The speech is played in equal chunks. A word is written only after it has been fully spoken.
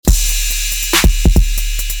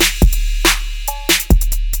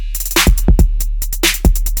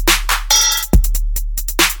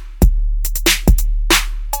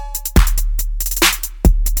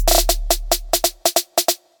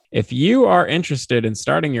If you are interested in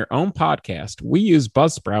starting your own podcast, we use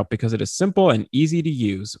Buzzsprout because it is simple and easy to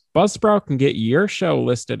use. Buzzsprout can get your show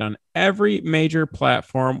listed on every major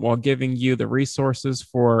platform while giving you the resources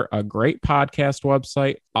for a great podcast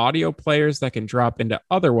website, audio players that can drop into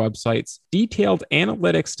other websites, detailed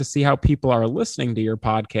analytics to see how people are listening to your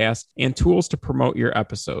podcast, and tools to promote your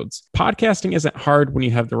episodes. Podcasting isn't hard when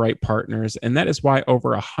you have the right partners, and that is why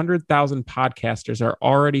over 100,000 podcasters are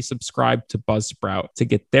already subscribed to Buzzsprout to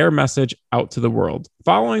get their message out to the world.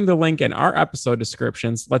 Following the link in our episode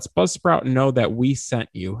descriptions lets Buzzsprout know that we sent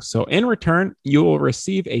you. So in return, you will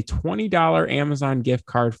receive a $20 Amazon gift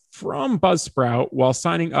card from Buzzsprout while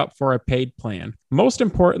signing up for a paid plan. Most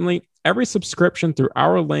importantly, every subscription through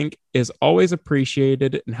our link is always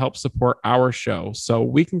appreciated and helps support our show so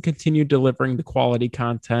we can continue delivering the quality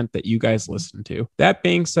content that you guys listen to. That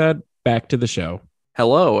being said, back to the show.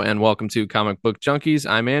 Hello and welcome to Comic Book Junkies.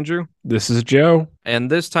 I'm Andrew. This is Joe. And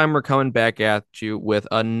this time we're coming back at you with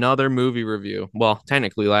another movie review. Well,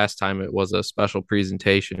 technically last time it was a special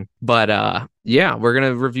presentation. But we're going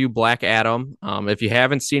to review Black Adam. If you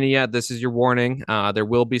haven't seen it yet, this is your warning. There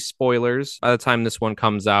will be spoilers. By the time this one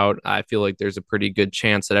comes out, I feel like there's a pretty good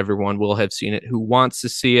chance that everyone will have seen it who wants to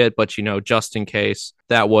see it. But, just in case,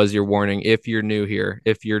 that was your warning. If you're new here,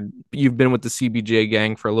 if you've been with the CBJ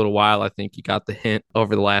gang for a little while, I think you got the hint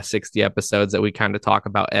over the last 60 episodes that we kind of talk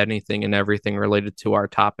about anything and everything related to our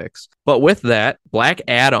topics. But with that, Black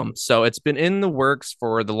Adam. So it's been in the works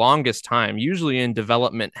for the longest time, usually in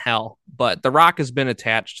development hell. But The Rock has been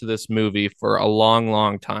attached to this movie for a long,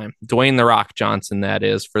 long time. Dwayne The Rock Johnson, that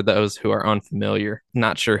is, for those who are unfamiliar.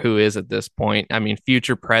 Not sure who is at this point. I mean,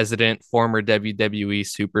 future president, former WWE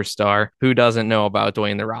superstar. Who doesn't know about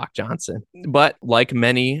Dwayne The Rock Johnson? But like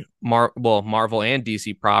many Marvel and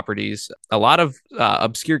DC properties, a lot of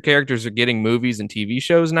obscure characters are getting movies and TV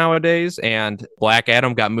shows nowadays, and Black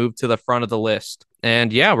Adam got moved to the front of the list.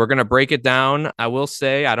 And yeah, we're going to break it down. I will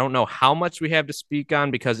say, I don't know how much we have to speak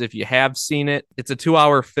on because if you have seen it, it's a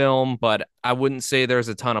 2-hour film, but I wouldn't say there's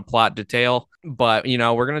a ton of plot detail. But,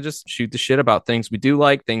 we're going to just shoot the shit about things we do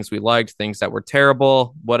like, things we liked, things that were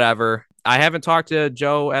terrible, whatever. I haven't talked to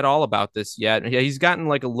Joe at all about this yet. Yeah, he's gotten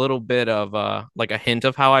like a little bit of a hint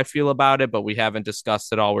of how I feel about it, but we haven't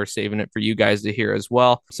discussed it all. We're saving it for you guys to hear as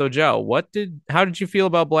well. So Joe, how did you feel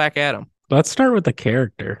about Black Adam? Let's start with the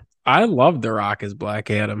character. I love The Rock as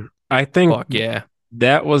Black Adam. I think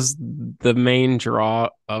that was the main draw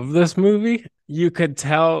of this movie. You could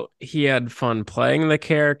tell he had fun playing the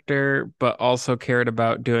character, but also cared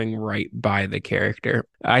about doing right by the character.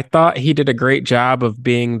 I thought he did a great job of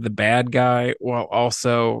being the bad guy while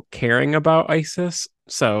also caring about Isis.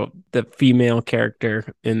 So the female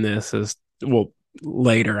character in this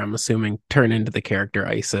later, I'm assuming, turn into the character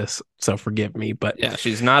Isis. So forgive me, but yeah,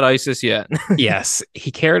 she's not Isis yet. Yes,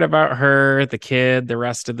 he cared about her, the kid, the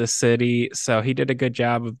rest of the city. So he did a good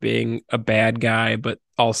job of being a bad guy, but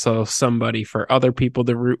also somebody for other people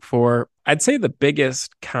to root for. I'd say the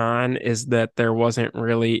biggest con is that there wasn't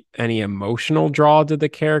really any emotional draw to the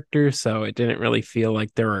character. So it didn't really feel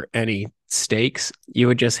like there were any stakes. You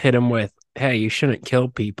would just hit him with, hey, you shouldn't kill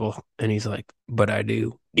people. And he's like, but I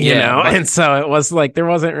do. And so it was like there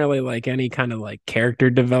wasn't really like any kind of like character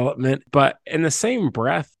development, but in the same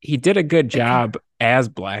breath, he did a good job as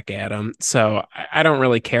Black Adam. So I don't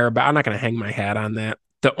really care about, I'm not going to hang my hat on that.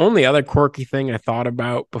 The only other quirky thing I thought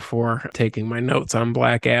about before taking my notes on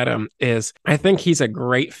Black Adam is I think he's a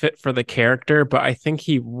great fit for the character, but I think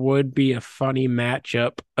he would be a funny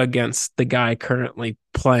matchup against the guy currently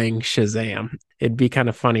playing Shazam. It'd be kind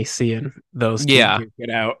of funny seeing those two get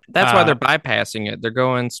out. That's why they're bypassing it. They're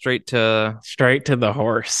going straight to the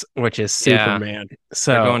horse, which is Superman.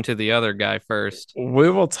 So they're going to the other guy first. We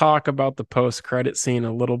will talk about the post-credit scene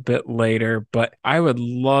a little bit later, but I would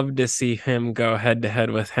love to see him go head-to-head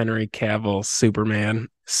with Henry Cavill's Superman.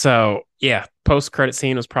 So yeah, post-credit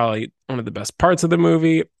scene was probably one of the best parts of the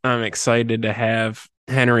movie. I'm excited to have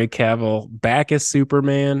Henry Cavill back as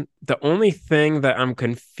Superman. The only thing that I'm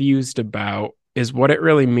confused about is what it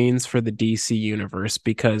really means for the DC universe,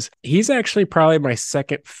 because he's actually probably my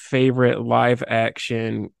second favorite live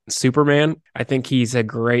action Superman. I think he's a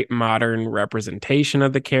great modern representation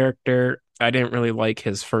of the character. I didn't really like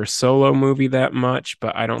his first solo movie that much,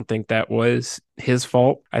 but I don't think that was his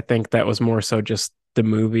fault. I think that was more so just the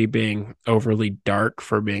movie being overly dark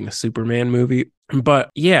for being a Superman movie. But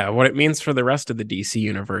yeah, what it means for the rest of the DC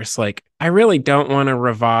universe, like I really don't want to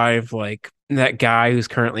revive like that guy who's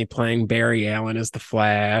currently playing Barry Allen as the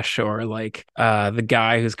Flash, or like the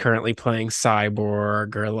guy who's currently playing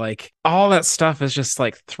Cyborg, or like all that stuff is just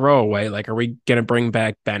like throwaway. Like, are we gonna bring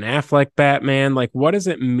back Ben Affleck Batman? Like, what does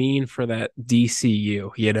it mean for that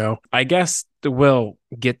DCU? You know, I guess we'll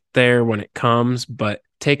get there when it comes, but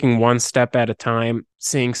taking one step at a time,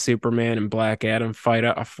 seeing Superman and Black Adam fight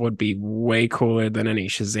off would be way cooler than any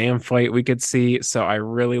Shazam fight we could see. So I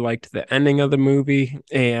really liked the ending of the movie,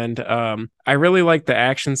 and I really like the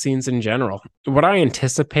action scenes in general. What I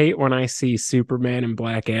anticipate when I see Superman and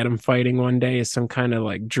Black Adam fighting one day is some kind of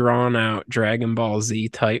like drawn out Dragon Ball Z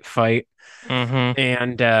type fight. Mm-hmm.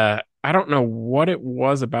 And I don't know what it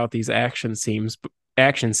was about these action scenes,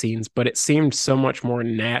 but it seemed so much more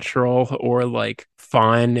natural or like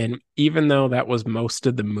fun. And even though that was most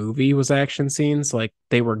of the movie was action scenes, like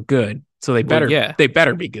they were good. So Yeah. they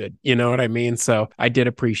better be good. You know what I mean? So I did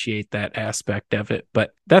appreciate that aspect of it.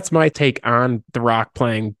 But that's my take on The Rock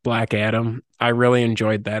playing Black Adam. I really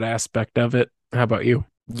enjoyed that aspect of it. How about you?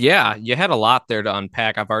 Yeah, you had a lot there to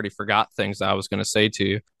unpack. I've already forgot things I was going to say to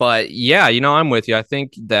you. But yeah, I'm with you. I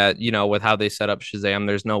think that, with how they set up Shazam,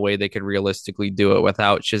 there's no way they could realistically do it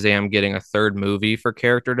without Shazam getting a third movie for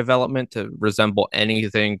character development to resemble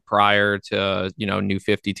anything prior to, New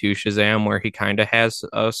 52 Shazam, where he kind of has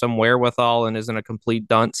some wherewithal and isn't a complete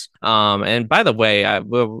dunce. And by the way, I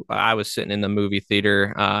was sitting in the movie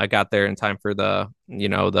theater. I got there in time for the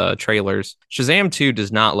trailers. Shazam 2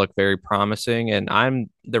 does not look very promising, and I'm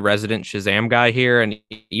the resident Shazam guy here, and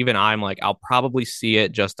even I'm like, I'll probably see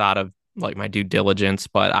it just out of like my due diligence,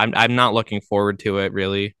 but I'm not looking forward to it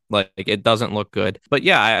really. Like it doesn't look good. But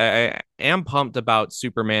yeah, I am pumped about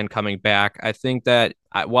Superman coming back. I think that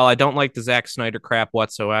while I don't like the Zack Snyder crap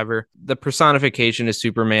whatsoever, the personification of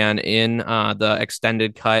Superman in the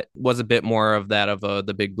extended cut was a bit more of that of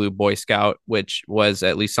the Big Blue Boy Scout, which was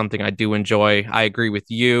at least something I do enjoy. I agree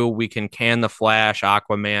with you. We can the Flash,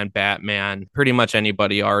 Aquaman, Batman, pretty much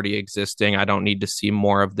anybody already existing. I don't need to see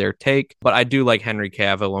more of their take, but I do like Henry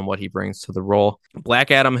Cavill and what he brings to the role.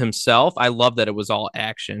 Black Adam himself, I love that it was all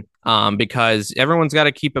action. Because everyone's got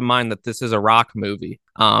to keep in mind that this is a Rock movie.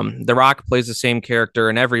 The Rock plays the same character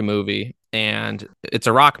in every movie, and it's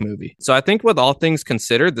a Rock movie. So I think with all things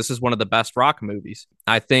considered, this is one of the best Rock movies.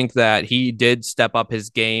 I think that he did step up his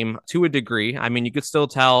game to a degree. I mean, you could still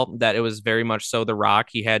tell that it was very much so The Rock.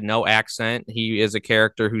 He had no accent. He is a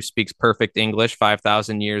character who speaks perfect English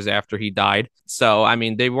 5,000 years after he died. So, I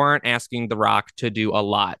mean, they weren't asking The Rock to do a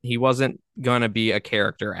lot. He wasn't going to be a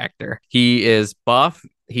character actor. He is buff.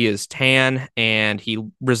 He is tan, and he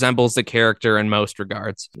resembles the character in most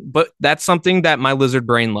regards. But that's something that my lizard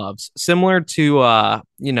brain loves. Similar to,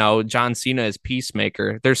 John Cena as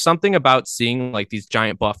Peacemaker. There's something about seeing like these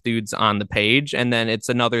giant buff dudes on the page, and then it's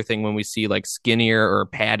another thing when we see like skinnier or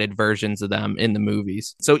padded versions of them in the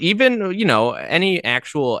movies. So even, any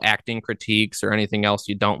actual acting critiques or anything else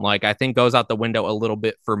you don't like, I think goes out the window a little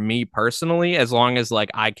bit for me personally, as long as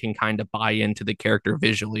like I can kind of buy into the character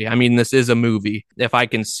visually. I mean, this is a movie. If I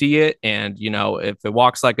can see it, and if it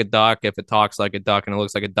walks like a duck, if it talks like a duck, and it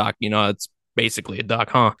looks like a duck, it's basically a duck,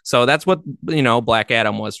 huh? So that's what Black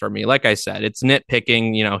Adam was for me. Like I said, it's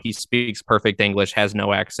nitpicking. He speaks perfect English, has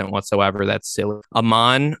no accent whatsoever. That's silly.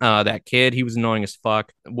 Amon, that kid, he was annoying as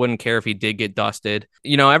fuck. Wouldn't care if he did get dusted.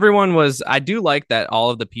 Everyone was. I do like that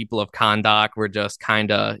all of the people of Kahndaq were just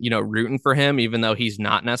kind of rooting for him, even though he's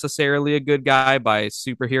not necessarily a good guy by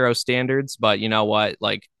superhero standards. But you know what,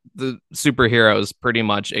 like the superheroes pretty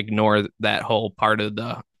much ignore that whole part of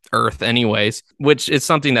the Earth anyways, which is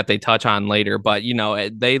something that they touch on later. But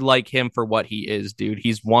they like him for what he is, dude.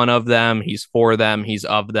 He's one of them, he's for them, he's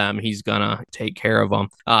of them, he's gonna take care of them.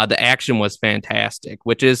 The action was fantastic,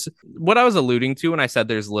 which is what I was alluding to when I said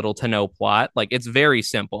there's little to no plot. Like it's very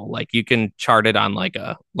simple. Like you can chart it on like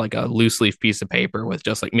a loose leaf piece of paper with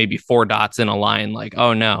just like maybe 4 dots in a line, like,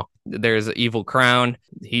 oh no, there's an evil crown,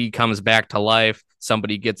 he comes back to life,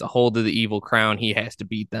 somebody gets a hold of the evil crown, he has to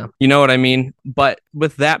beat them. You know what I mean? But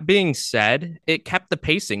with that being said, it kept the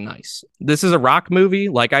pacing nice. This is a Rock movie,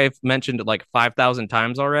 like I've mentioned like 5,000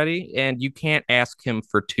 times already, and you can't ask him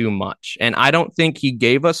for too much. And I don't think he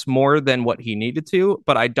gave us more than what he needed to,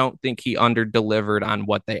 but I don't think he under-delivered on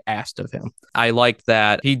what they asked of him. I liked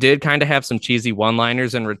that he did kind of have some cheesy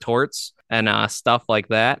one-liners and retorts and stuff like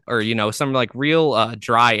that, or some like real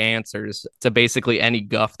dry answers to basically any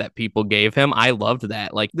guff that people gave him. I loved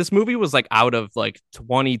that. Like this movie was like out of like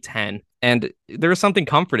 2010, and there was something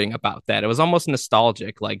comforting about that. It was almost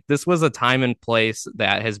nostalgic. Like this was a time and place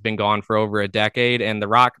that has been gone for over a decade, and The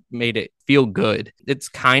Rock made it feel good. It's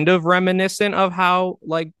kind of reminiscent of how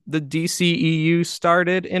like the DCEU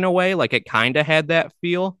started in a way. Like it kind of had that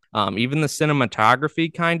feel. Even the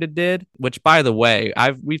cinematography kind of did, which, by the way,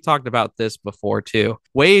 we've talked about this before too.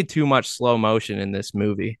 Way too much slow motion in this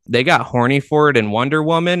movie. They got horny for it in Wonder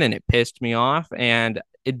Woman, and it pissed me off. And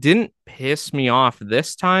it didn't piss me off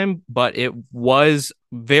this time, but it was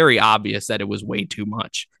very obvious that it was way too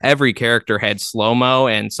much. Every character had slow-mo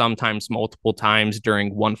and sometimes multiple times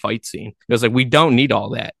during one fight scene. It was like, we don't need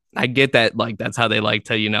all that. I get that, like, that's how they like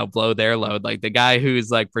to, blow their load. Like, the guy who's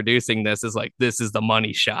like producing this is like, this is the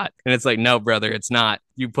money shot. And it's like, no, brother, it's not.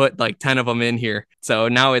 You put like 10 of them in here. So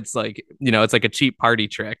now it's like, it's like a cheap party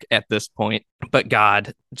trick at this point. But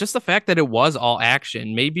God, just the fact that it was all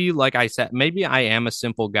action, maybe, like I said, maybe I am a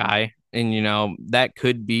simple guy. And, that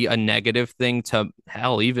could be a negative thing to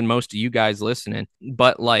hell, even most of you guys listening.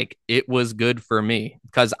 But like, it was good for me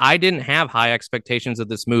because I didn't have high expectations of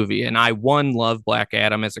this movie. And I, one, love Black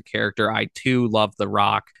Adam as a character. I, two, love The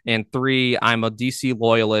Rock. And three, I'm a DC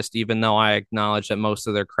loyalist, even though I acknowledge that most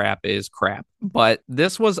of their crap is crap. But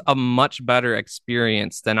this was a much better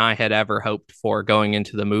experience than I had ever hoped for going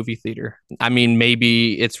into the movie theater. I mean,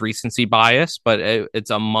 maybe it's recency bias, but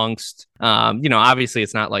it's amongst, obviously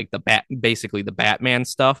it's not like basically the Batman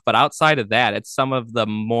stuff, but outside of that, it's some of the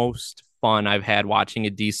most fun I've had watching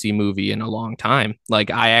a DC movie in a long time.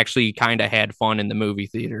 Like, I actually kind of had fun in the movie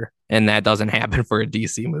theater, and that doesn't happen for a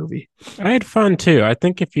DC movie. I had fun too. I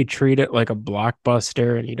think if you treat it like a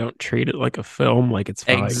blockbuster and you don't treat it like a film, like, it's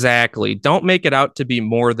fine. Exactly. Don't make it out to be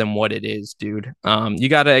more than what it is, dude. You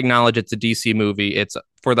got to acknowledge it's a DC movie. It's,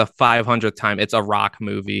 for the 500th time, it's a Rock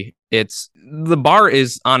movie. The bar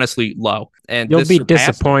is honestly low, and you'll be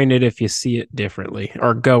disappointed if you see it differently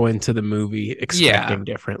or go into the movie expecting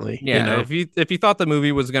differently. Yeah, if you thought the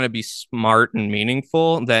movie was going to be smart and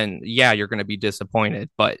meaningful, then yeah, you're going to be disappointed.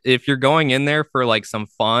 But if you're going in there for like some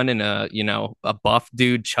fun and a buff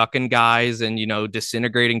dude chucking guys and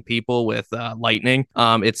disintegrating people with lightning,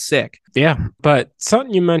 it's sick. Yeah, but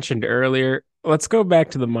something you mentioned earlier. Let's go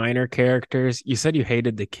back to the minor characters. You said you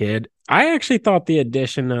hated the kid. I actually thought the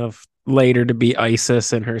addition of later to be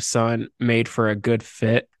Isis and her son made for a good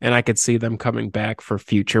fit, and I could see them coming back for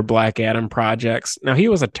future Black Adam projects. Now, he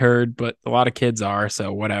was a turd, but a lot of kids are,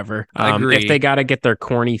 so whatever. I agree. If they got to get their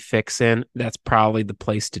corny fix in, that's probably the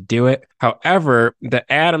place to do it. However,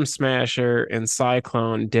 the Atom Smasher and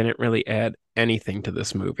Cyclone didn't really add anything to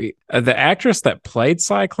this movie. The actress that played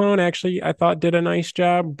Cyclone actually, I thought, did a nice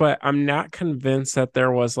job, but I'm not convinced that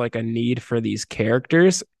there was like a need for these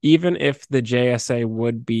characters, even if the JSA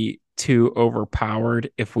would be too overpowered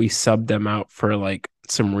if we subbed them out for like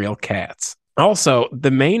some real cats. Also,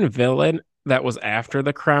 the main villain that was after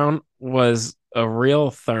the crown was a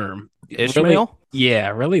real therm. Ishmael?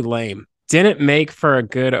 Really lame. Didn't make for a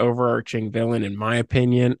good overarching villain, in my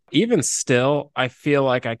opinion. Even still, I feel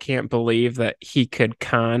like I can't believe that he could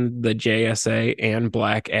con the JSA and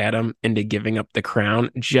Black Adam into giving up the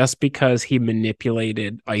crown just because he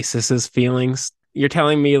manipulated Isis's feelings. You're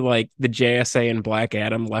telling me like the JSA and Black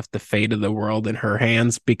Adam left the fate of the world in her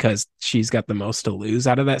hands because she's got the most to lose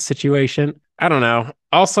out of that situation? I don't know.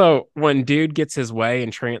 Also, when dude gets his way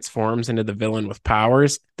and transforms into the villain with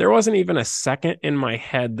powers, there wasn't even a second in my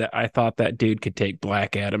head that I thought that dude could take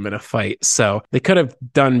Black Adam in a fight. So they could have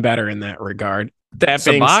done better in that regard. That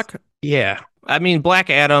Sabak? Yeah. I mean,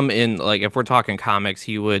 Black Adam, in like, if we're talking comics,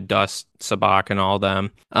 he would dust Sabak and all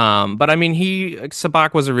them. But I mean,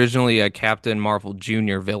 Sabak was originally a Captain Marvel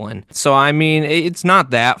Jr. villain. So I mean, it's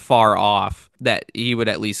not that far off that he would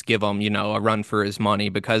at least give him, a run for his money,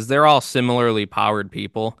 because they're all similarly powered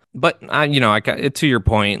people. But to your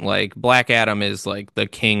point, like, Black Adam is like the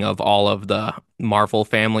king of all of the Marvel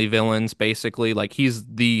family villains, basically. Like, he's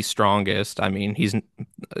the strongest. Otherwise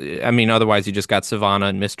you just got Sivana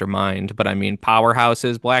and Mr. Mind. But I mean,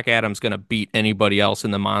 powerhouses, Black Adam's gonna beat anybody else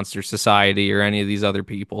in the Monster Society or any of these other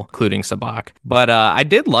people, including Sabak. But I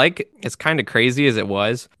did like, as kind of crazy as it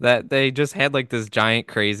was, that they just had like this giant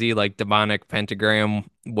crazy like demonic pentagram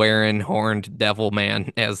wearing horned devil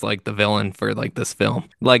man as like the villain for like this film.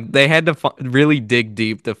 Like, they had to really dig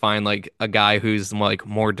deep to find like a guy who's like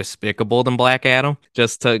more despicable than Black Adam,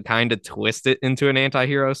 just to kind of twist it into an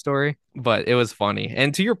anti-hero story. But it was funny.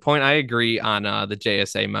 And to your point, I agree on the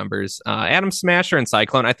JSA members. Atom Smasher and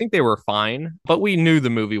Cyclone, I think they were fine, but we knew the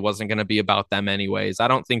movie wasn't going to be about them anyways. I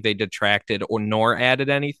don't think they detracted nor added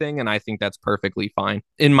anything, and I think that's perfectly fine,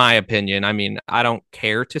 in my opinion. I mean, I don't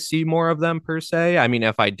care to see more of them per se. I mean,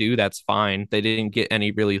 if I do, that's fine. They didn't get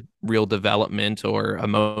any really real development or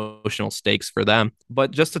emotional stakes for them.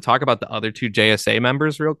 But just to talk about the other two JSA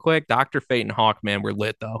members real quick, Dr. Fate and Hawkman were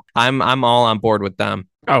lit, though. I'm all on board with them.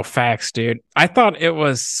 Oh, facts, dude. I thought it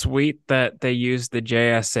was sweet that they used the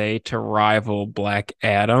JSA to rival Black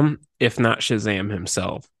Adam. if not Shazam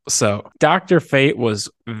himself. So Dr. Fate was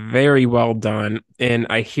very well done. And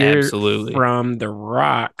I hear Absolutely. from The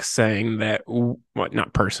Rock saying that, well,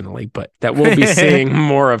 not personally, but that we'll be seeing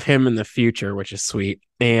more of him in the future, which is sweet.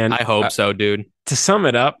 And I hope so, dude. To sum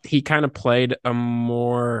it up, he kind of played a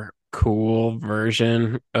more cool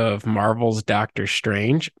version of Marvel's Doctor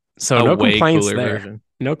Strange. So no complaints there. Version.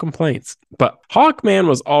 No complaints. But Hawkman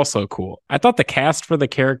was also cool. I thought the cast for the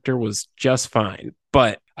character was just fine,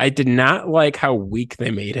 but I did not like how weak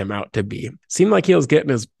they made him out to be. Seemed like he was getting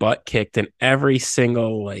his butt kicked in every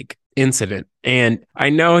single incident. And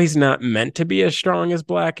I know he's not meant to be as strong as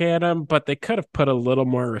Black Adam, but they could have put a little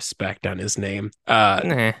more respect on his name.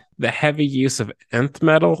 The heavy use of nth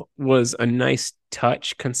metal was a nice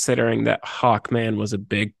touch, considering that Hawkman was a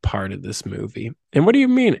big part of this movie. And what do you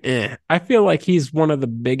mean, I feel like he's one of the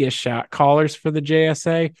biggest shot callers for the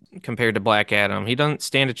JSA. Compared to Black Adam, he doesn't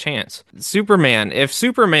stand a chance. Superman, if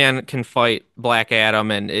Superman can fight Black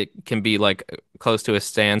Adam and it can be close to a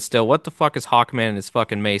standstill, what the fuck is Hawkman and his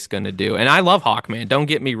fucking mace gonna do? And I love Hawkman, don't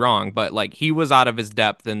get me wrong, but he was out of his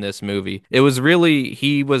depth in this movie. It was really,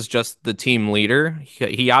 he was just the team leader.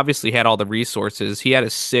 He obviously had all the resources. He had a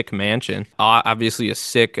sick mansion, obviously a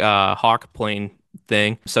sick Hawk plane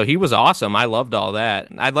thing. So he was awesome. I loved all that.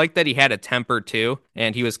 I like that he had a temper too,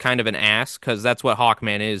 and he was kind of an ass, because that's what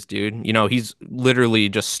Hawkman is, dude. He's literally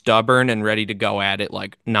just stubborn and ready to go at it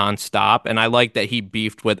nonstop. And I like that he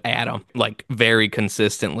beefed with Adam very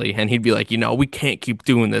consistently, and he'd be like, we can't keep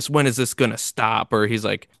doing this. When is this gonna stop? Or he's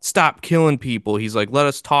like, stop killing people. He's like, let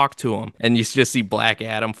us talk to him. And you just see Black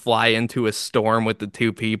Adam fly into a storm with the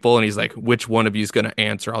two people, and he's like, which one of you's gonna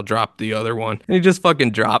answer? I'll drop the other one. And he just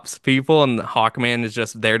fucking drops people, and Hawkman is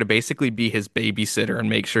just there to basically be his babysitter and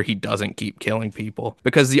make sure he doesn't keep killing people,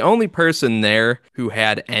 because the only person there who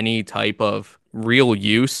had any type of real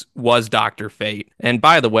use was Dr. Fate. And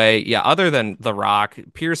by the way, yeah, other than The Rock,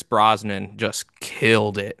 Pierce Brosnan just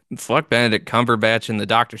killed it. Fuck Benedict Cumberbatch in the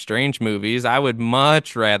Doctor Strange movies. I would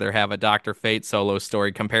much rather have a Dr. Fate solo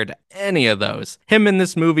story compared to any of those. Him in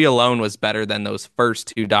this movie alone was better than those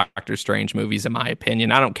first two Doctor Strange movies, in my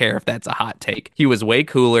opinion. I don't care if that's a hot take. He was way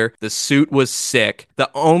cooler. The suit was sick. The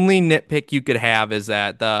only nitpick you could have is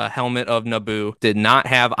that the helmet of Naboo did not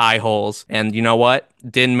have eye holes. And you know what?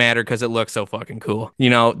 Didn't matter, because it looked so fucking cool.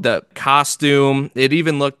 The costume, it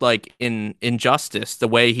even looked like in Injustice, the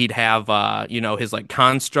way he'd have his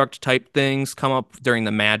construct type things come up during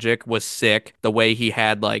the magic was sick. The way he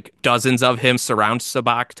had dozens of him surround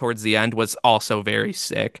Sabak towards the end was also very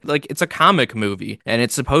sick. It's a comic movie, and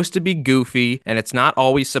it's supposed to be goofy, and it's not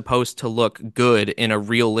always supposed to look good in a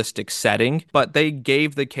realistic setting, but they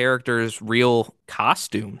gave the characters real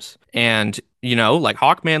costumes. And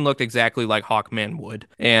Hawkman looked exactly like Hawkman would,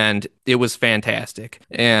 and it was fantastic.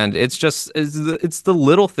 And it's the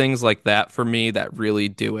little things like that for me that really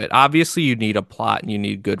do it. Obviously, you need a plot and you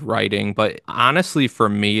need good writing, but honestly, for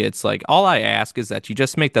me, it's all I ask is that you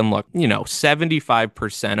just make them look,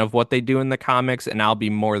 75% of what they do in the comics, and I'll be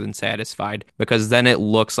more than satisfied, because then it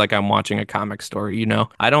looks like I'm watching a comic story.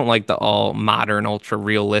 I don't like the all modern, ultra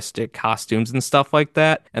realistic costumes and stuff like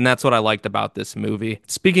that, and that's what I liked about this movie.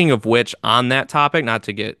 Speaking of which, on that topic,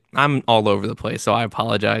 I'm all over the place, so I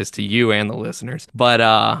apologize to you and the listeners,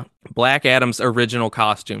 but Black Adam's original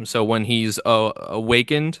costume. So when he's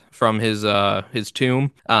awakened from his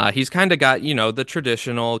tomb, he's kind of got, the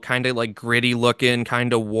traditional kind of gritty looking,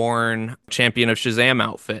 kind of worn Champion of Shazam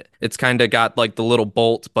outfit. It's kind of got the little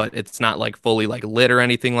bolt, but it's not fully lit or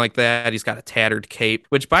anything like that. He's got a tattered cape,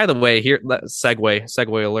 which, by the way, here,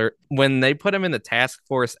 segue alert. When they put him in the Task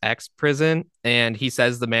Force X prison and he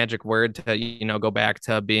says the magic word to, go back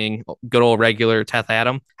to being good old regular Teth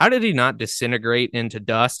Adam, how did he not disintegrate into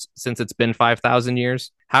dust since it's been 5,000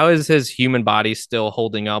 years? How is his human body still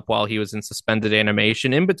holding up while he was in suspended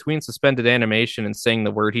animation? In between suspended animation and saying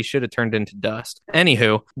the word, he should have turned into dust.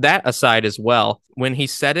 Anywho, that aside as well, when he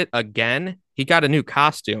said it again, he got a new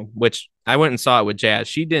costume, which I went and saw it with Jazz.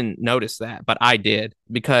 She didn't notice that, but I did,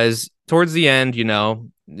 because towards the end,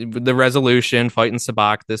 the resolution, fighting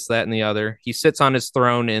Sabak, this, that, and the other, he sits on his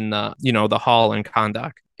throne in the, the hall in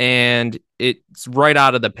Kahndaq. And it's right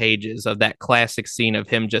out of the pages of that classic scene of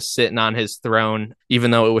him just sitting on his throne, even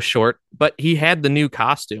though it was short. But he had the new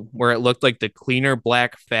costume where it looked like the cleaner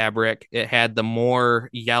black fabric. It had the more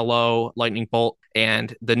yellow lightning bolt,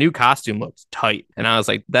 and the new costume looked tight. And I was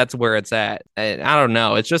like, that's where it's at. And I don't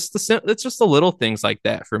know. It's just the little things like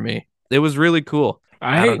that for me. It was really cool.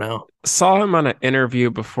 I don't know. Saw him on an interview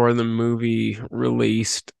before the movie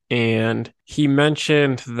released, and he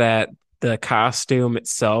mentioned that the costume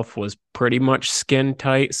itself was pretty much skin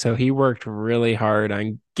tight, so he worked really hard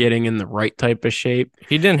on getting in the right type of shape.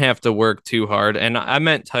 He didn't have to work too hard. And I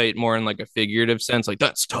meant tight more in like a figurative sense. Like,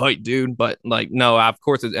 that's tight, dude. But like, no, of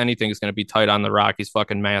course, anything is going to be tight on The Rock. He's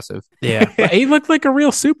fucking massive. Yeah. But he looked like a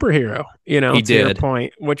real superhero, He to your did.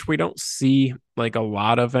 point, which we don't see like a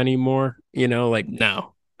lot of anymore, like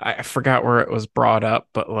No. I forgot where it was brought up,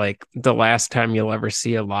 but like the last time you'll ever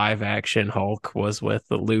see a live action Hulk was with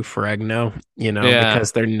the Lou Ferrigno, Yeah.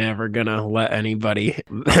 because they're never gonna let anybody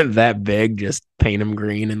that big just paint him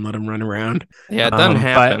green and let him run around. Yeah, it doesn't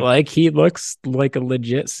happen. But like he looks like a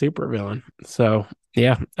legit supervillain. So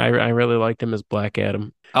yeah, I really liked him as Black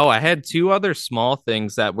Adam. Oh, I had two other small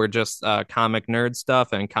things that were just comic nerd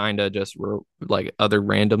stuff and kind of just like other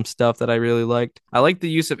random stuff that I really liked. I like the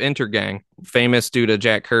use of Intergang, famous due to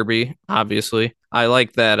Jack Kirby, obviously. I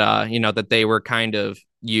like that, that they were kind of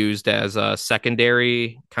used as a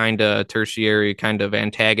secondary, kind of tertiary, kind of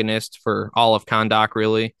antagonist for all of Kahndaq,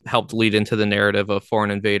 really. Helped lead into the narrative of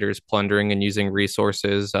foreign invaders plundering and using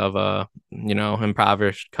resources of a,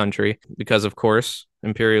 impoverished country. Because, of course,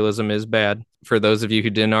 imperialism is bad. For those of you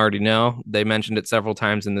who didn't already know, they mentioned it several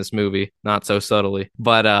times in this movie, not so subtly.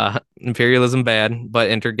 But imperialism bad,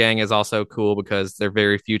 but Intergang is also cool because they're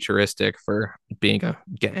very futuristic for being a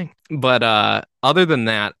gang. But other than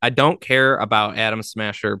that, I don't care about Atom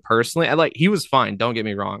Smasher personally. He was fine, don't get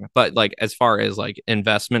me wrong. But like as far as like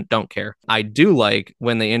investment, don't care. I do like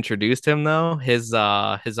when they introduced him though, his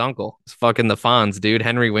uncle. It's fucking the Fonz, dude.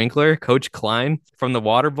 Henry Winkler, Coach Klein from The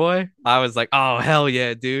Waterboy. I was like, oh hell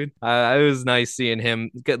yeah, dude. It was nice seeing him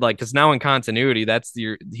get because now in continuity,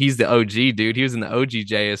 he's the OG dude. He was in the OG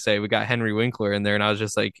JSA. We got Henry Winkler in there, and I was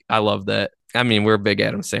just like, I love that. I mean, we're a big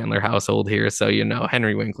Adam Sandler household here, so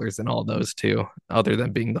Henry Winkler's in all those too, other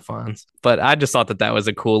than being the Fonz. But I just thought that was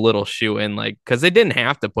a cool little shoe in, because they didn't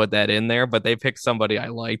have to put that in there, but they picked somebody I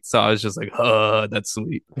liked, so I was just like, oh, that's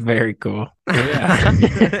sweet. Very cool. Yeah.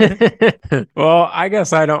 Well, I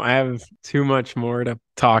guess I don't have too much more to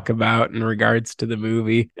talk about in regards to the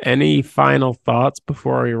movie. Any final thoughts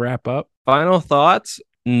before we wrap up? Final thoughts?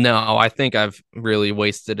 No, I think I've really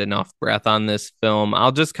wasted enough breath on this film.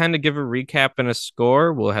 I'll just kind of give a recap and a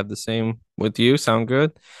score. We'll have the same with you. Sound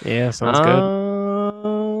good? Yeah, sounds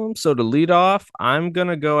good. So to lead off, I'm going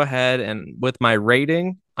to go ahead and with my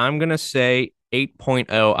rating, I'm going to say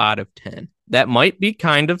 8.0 out of 10. That might be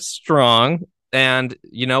kind of strong. And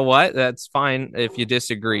you know what? That's fine if you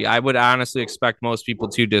disagree. I would honestly expect most people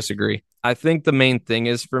to disagree. I think the main thing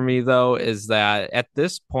is for me, though, is that at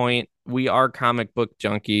this point, we are comic book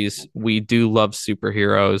junkies. We do love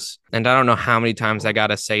superheroes. And I don't know how many times I got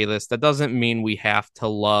to say this. That doesn't mean we have to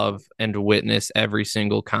love and witness every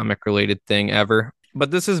single comic related thing ever.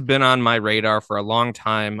 But this has been on my radar for a long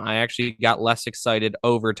time. I actually got less excited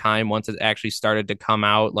over time once it actually started to come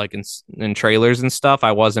out, like in trailers and stuff.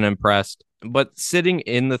 I wasn't impressed. But sitting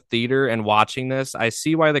in the theater and watching this, I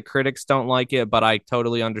see why the critics don't like it, but I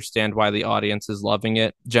totally understand why the audience is loving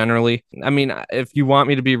it generally. I mean, if you want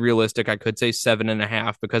me to be realistic, I could say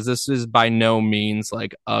 7.5 because this is by no means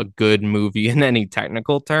like a good movie in any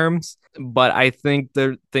technical terms. But I think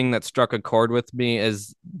the thing that struck a chord with me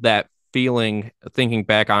is that feeling, thinking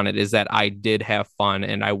back on it, is that I did have fun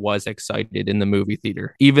and I was excited in the movie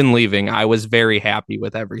theater. Even leaving, I was very happy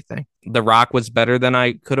with everything. The Rock was better than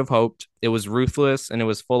I could have hoped. It was ruthless and it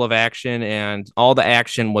was full of action, and all the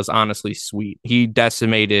action was honestly sweet. He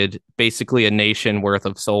decimated basically a nation worth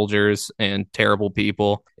of soldiers and terrible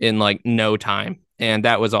people in like no time. And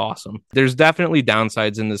that was awesome. There's definitely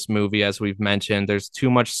downsides in this movie, as we've mentioned. There's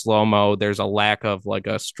too much slow-mo. There's a lack of like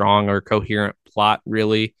a strong or coherent plot,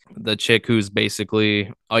 really. The chick who's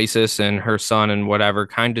basically ISIS and her son and whatever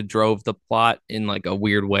kind of drove the plot in like a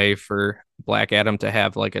weird way for Black Adam to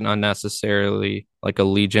have like an unnecessarily like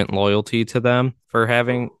allegiant loyalty to them for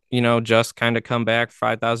having, just kind of come back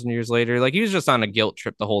 5,000 years later. Like he was just on a guilt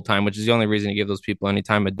trip the whole time, which is the only reason to give those people any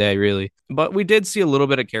time of day, really. But we did see a little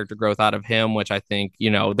bit of character growth out of him, which I think,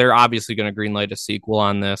 they're obviously going to greenlight a sequel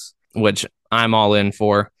on this, which I'm all in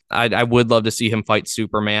for. I would love to see him fight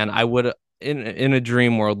Superman. I would, in a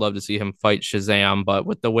dream world, love to see him fight Shazam, but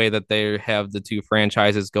with the way that they have the two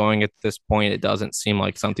franchises going at this point, it doesn't seem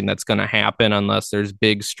like something that's going to happen unless there's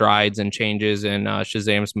big strides and changes in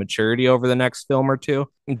Shazam's maturity over the next film or two.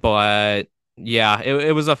 But yeah,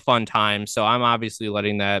 it was a fun time. So I'm obviously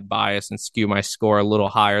letting that bias and skew my score a little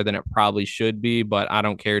higher than it probably should be, but I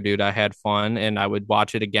don't care, dude. I had fun and I would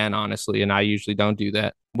watch it again, honestly, and I usually don't do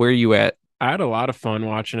that. Where are you at? I had a lot of fun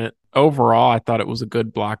watching it. Overall, I thought it was a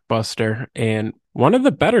good blockbuster and one of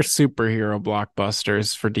the better superhero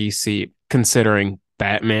blockbusters for DC, considering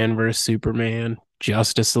Batman vs. Superman,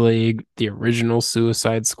 Justice League, the original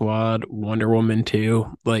Suicide Squad, Wonder Woman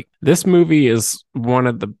 2. Like, this movie is one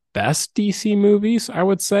of the best DC movies, I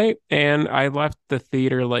would say. And I left the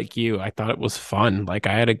theater like you. I thought it was fun. Like,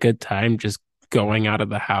 I had a good time just going out of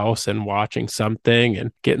the house and watching something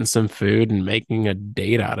and getting some food and making a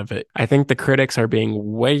date out of it. I think the critics are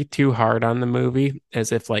being way too hard on the movie,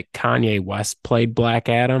 as if like Kanye West played Black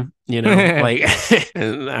Adam. Like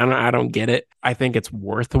I don't get it. I think it's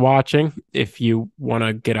worth watching if you want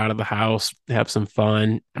to get out of the house, have some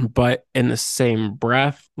fun. But in the same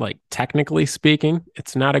breath, like technically speaking,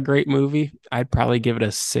 it's not a great movie. I'd probably give it a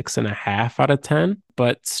 6.5 out of 10,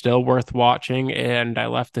 but still worth watching. And I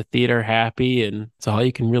left the theater happy, and it's all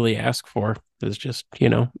you can really ask for is just,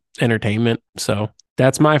 entertainment. So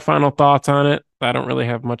that's my final thoughts on it. I don't really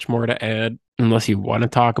have much more to add unless you want to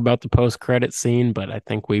talk about the post-credit scene, but I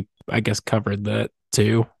think I guess, covered that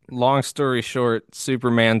too. Long story short,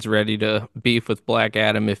 Superman's ready to beef with Black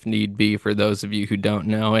Adam if need be, for those of you who don't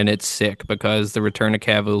know, and it's sick because the return of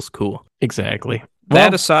Cavill's cool. Exactly.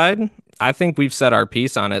 That aside, I think we've said our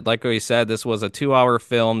piece on it. Like we said, this was a 2-hour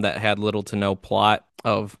film that had little to no plot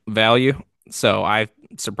of value. So I'm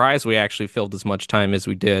surprised we actually filled as much time as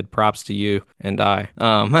we did. Props to you and I.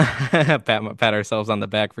 Pat ourselves on the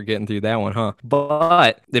back for getting through that one, huh?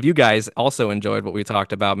 But if you guys also enjoyed what we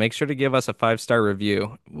talked about, make sure to give us a 5-star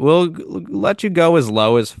review. We'll let you go as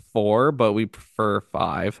low as 4, but we prefer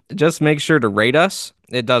 5. Just make sure to rate us.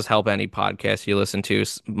 It does help any podcast you listen to.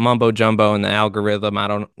 Mumbo jumbo and the algorithm.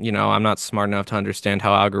 I'm not smart enough to understand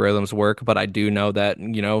how algorithms work, but I do know that,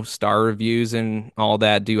 star reviews and all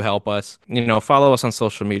that do help us. Follow us on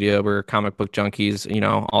social media. We're Comic Book Junkies,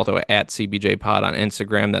 also at CBJ Pod on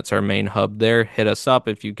Instagram. That's our main hub there. Hit us up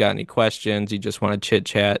if you've got any questions, you just want to chit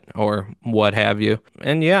chat or what have you.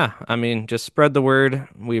 And yeah, just spread the word.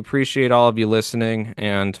 We appreciate all of you listening.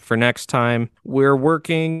 And for next time, we're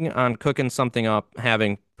working on cooking something up, having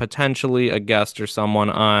potentially a guest or someone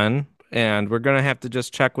on, and we're going to have to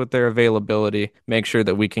just check with their availability, make sure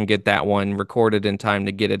that we can get that one recorded in time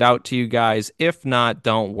to get it out to you guys. If not,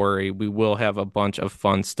 don't worry, we will have a bunch of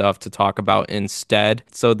fun stuff to talk about instead.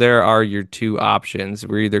 So there are your 2 options.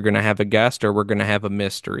 We're either going to have a guest or we're going to have a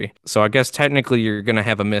mystery. So I guess technically you're going to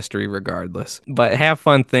have a mystery regardless, but have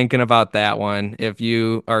fun thinking about that one. If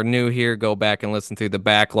you are new here, go back and listen through the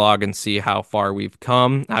backlog and see how far we've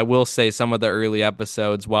come. I will say some of the early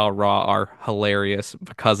episodes, while raw, are hilarious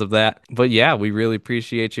because of that. But yeah, we really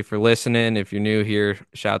appreciate you for listening. If you're new here,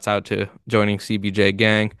 shouts out to joining CBJ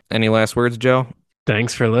Gang. Any last words, Joe?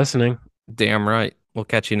 Thanks for listening. Damn right. We'll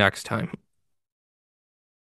catch you next time.